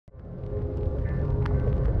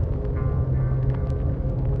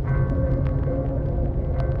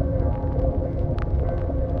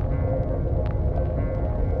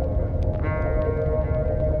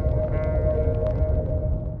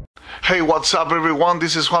Hey, what's up everyone,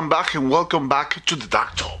 this is Juan Bach and welcome back to the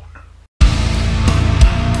Dark Tone.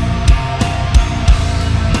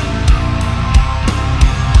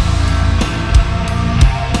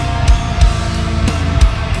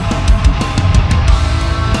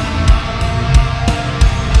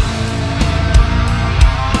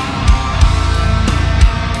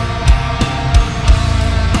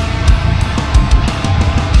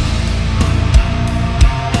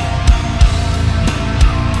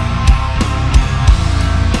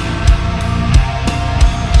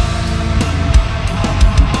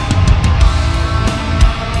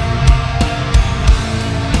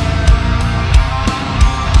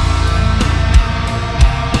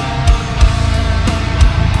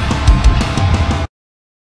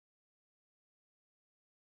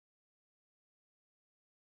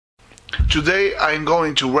 Today I'm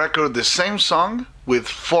going to record the same song with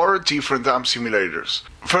 4 different amp simulators.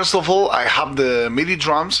 First of all, I have the MIDI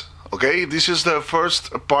drums. Okay, this is the first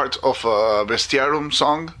part of a Bestiarum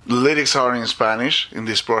song. The lyrics are in Spanish in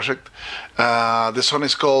this project. The song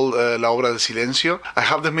is called La Obra del Silencio. I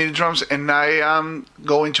have the MIDI drums and I am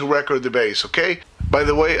going to record the bass, okay? By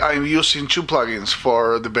the way, I'm using 2 plugins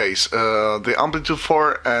for the bass, the Amplitube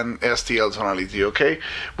 4 and STL Tonality, okay?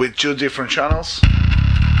 With 2 different channels.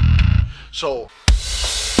 So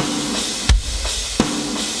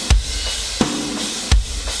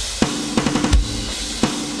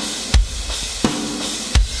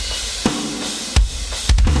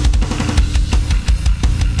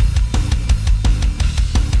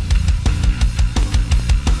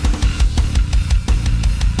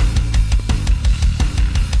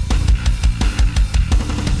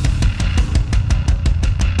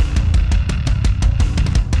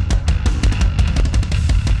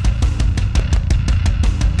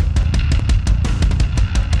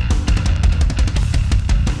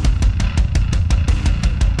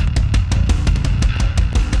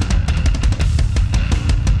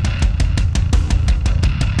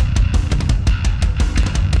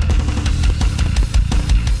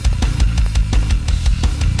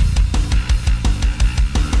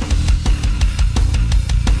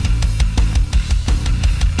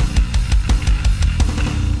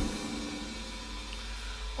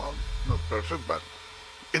perfect, but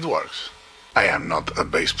it works. I am not a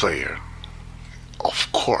bass player, of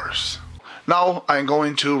course. Now I'm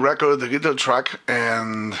going to record the guitar track,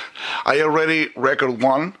 and I already record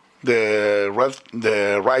one, the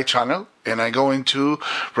right channel, and I'm going to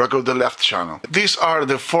record the left channel. These are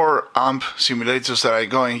the 4 amp simulators that I'm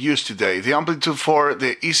going to use today: the Amplitube 4,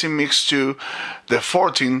 the EZMIX 2, the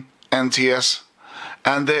Fortin NTS,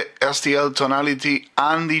 and the STL Tonality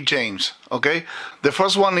and the James. Okay, the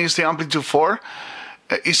first one is the Amplitube 4.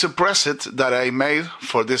 It's a preset that I made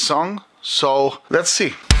for this song, so let's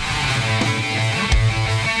see.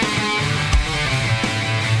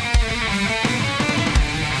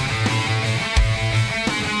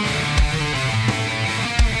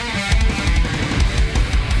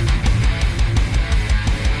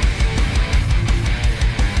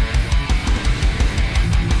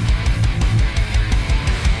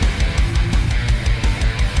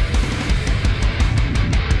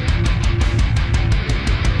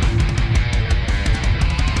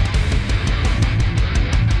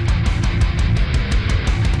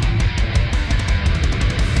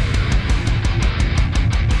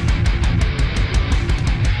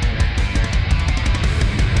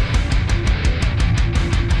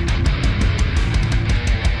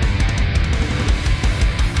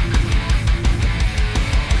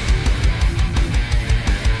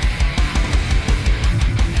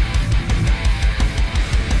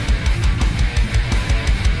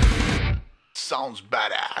 Sounds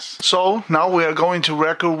badass. So now we are going to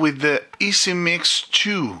record with the EZMIX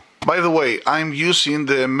 2. By the way, I'm using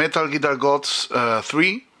the Metal Guitar Gods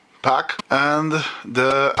 3 pack and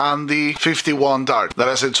the 51 Dark. That,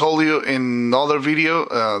 as I told you in another video,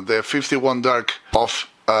 the 51 Dark of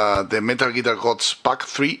the Metal Guitar Gods pack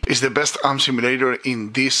 3 is the best amp simulator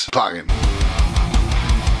in this plugin.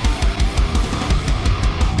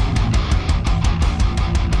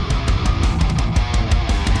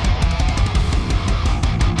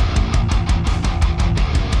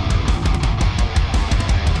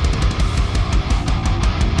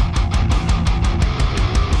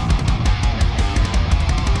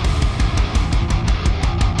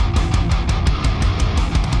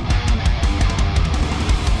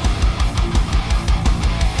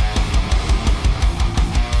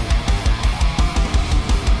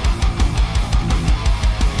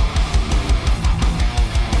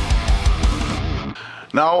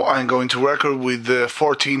 Now I'm going to record with the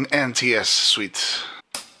Fortin NTS suite.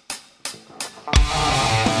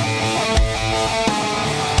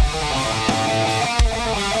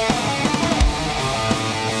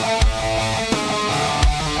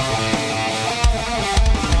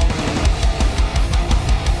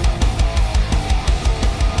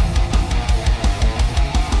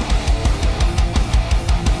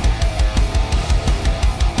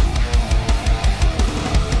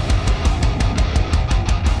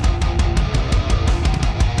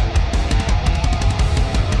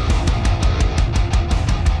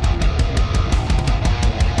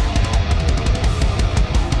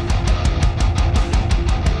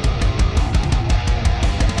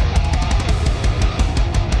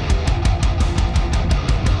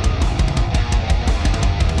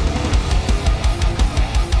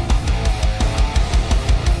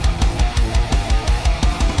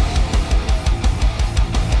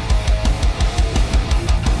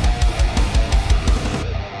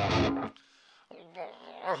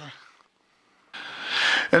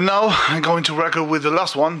 And now I'm going to record with the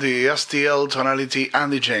last one, the STL Tonality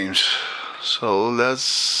Andy James. So let's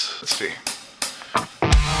see.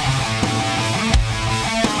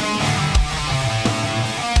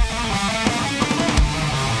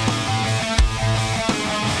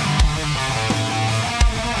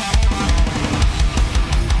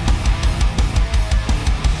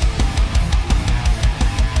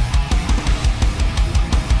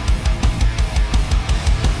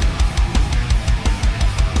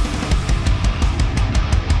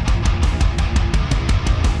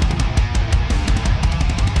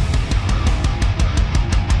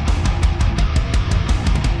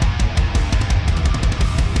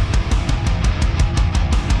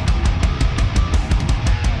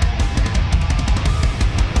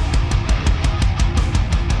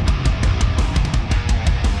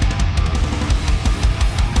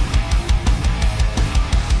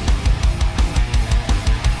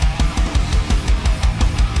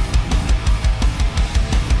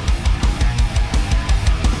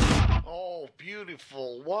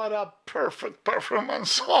 Beautiful, what a perfect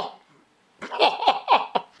performance.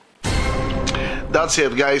 That's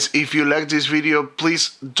it, guys. If you like this video,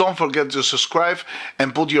 please don't forget to subscribe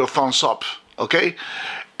and put your thumbs up, okay?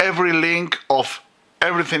 Every link of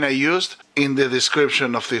everything I used in the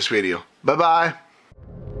description of this video. Bye bye.